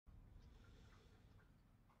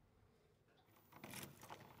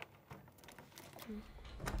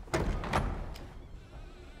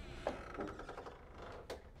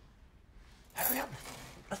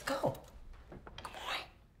go. Come on.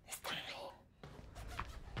 It's time.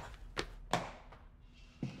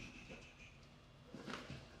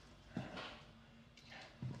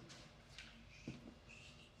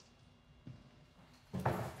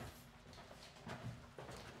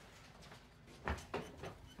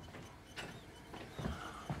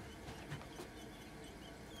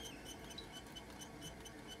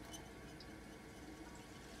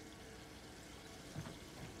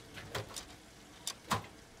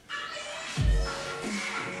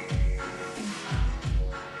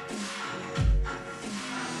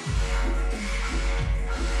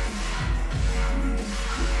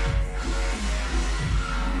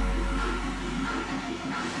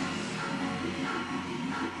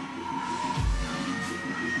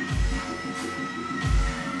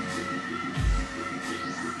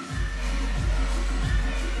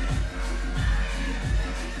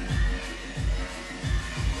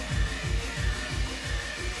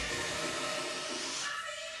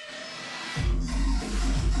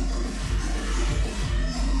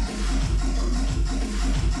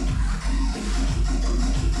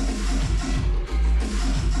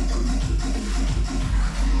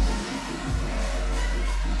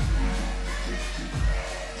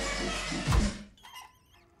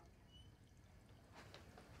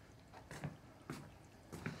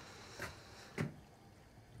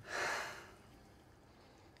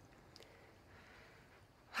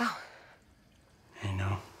 Wow. I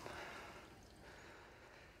know.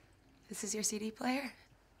 This is your CD player?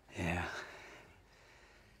 Yeah.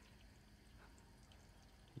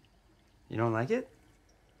 You don't like it?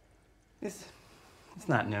 It's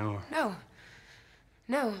not new.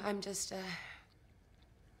 No, I'm just,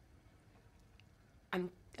 I'm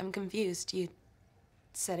confused. You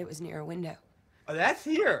said it was near a window. Oh, that's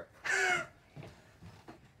here.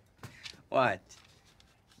 What?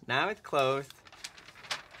 Now it's closed.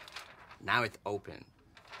 Now it's open.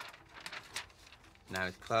 Now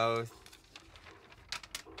it's closed.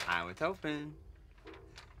 Now it's open.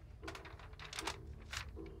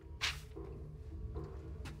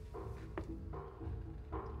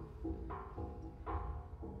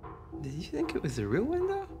 Did you think it was a real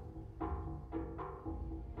window?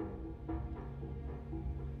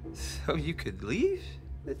 So you could leave,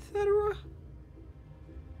 etc.?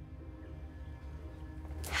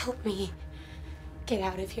 Help me get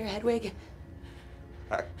out of here, Hedwig.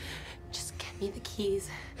 Just get me the keys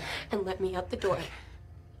and let me out the door.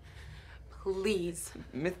 Please.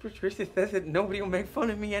 Miss Patricia says that nobody will make fun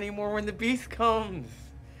of me anymore when the beast comes.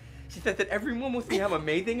 She says that everyone will see how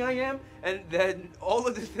amazing I am, and that all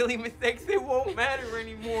of the silly mistakes, they won't matter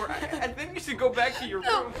anymore. I think you should go back to your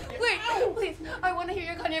room. Wait, please. I want to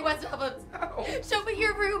hear your Kanye West albums. No. Show me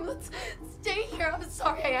your room. Let's stay here. I'm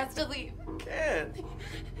sorry I asked to leave. You can't.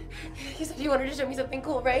 You said you wanted to show me something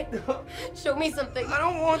cool, right? No. Show me something. I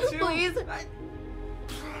don't want to. Please.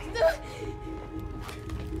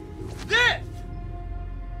 This!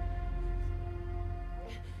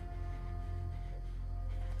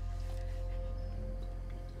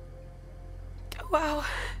 Wow.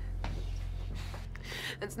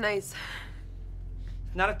 That's nice.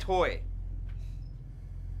 It's not a toy.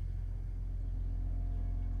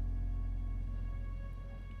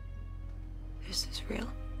 Is this real?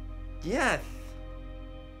 Yes.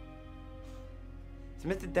 It's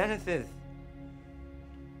Mr. Dennis's.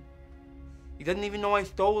 He doesn't even know I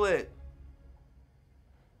stole it.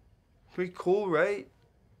 Pretty cool, right?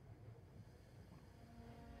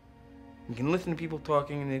 You can listen to people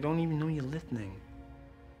talking and they don't even know you're listening.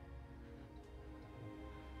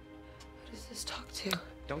 What does this talk to?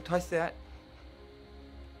 Don't touch that.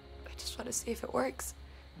 I just want to see if it works.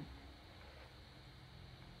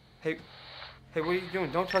 Hey, what are you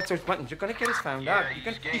doing? Don't touch those buttons. You're gonna get us found out. Yeah, You're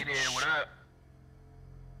gonna skated. What up?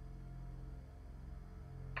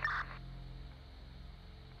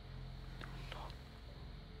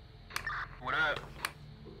 What up?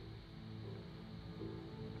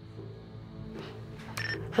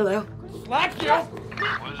 Hello? Slap you!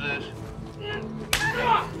 What is this?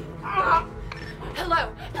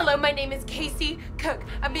 Hello, my name is Casey Cook.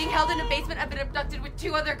 I'm being held in a basement. I've been abducted with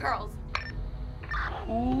 2 other girls.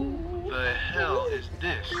 Who the hell is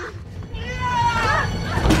this?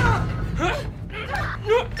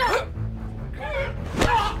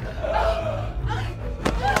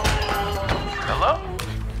 Hello?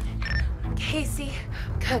 Casey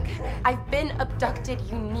Cook, I've been abducted.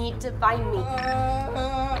 You need to find me.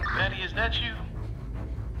 Betty, is that you?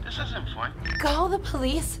 This isn't fun. Call the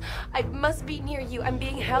police. I must be near you. I'm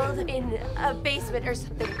being held in a basement or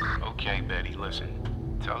something. Okay, Betty,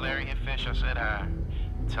 listen. Tell Larry and Fish I said hi.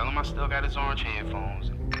 Tell him I still got his orange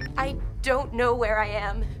headphones. I don't know where I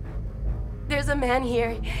am. There's a man here.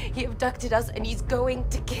 He abducted us and he's going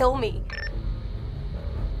to kill me.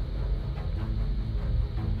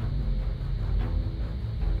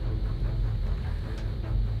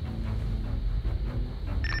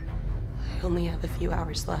 I only have a few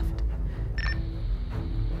hours left.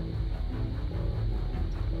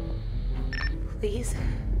 Please.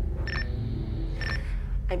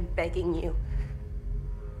 I'm begging you.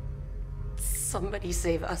 Somebody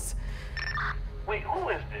save us. Wait, who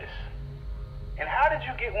is this? And how did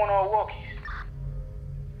you get one of our walkies?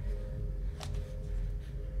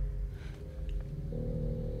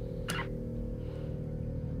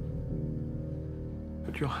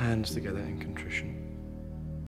 Put your hands together in contrition.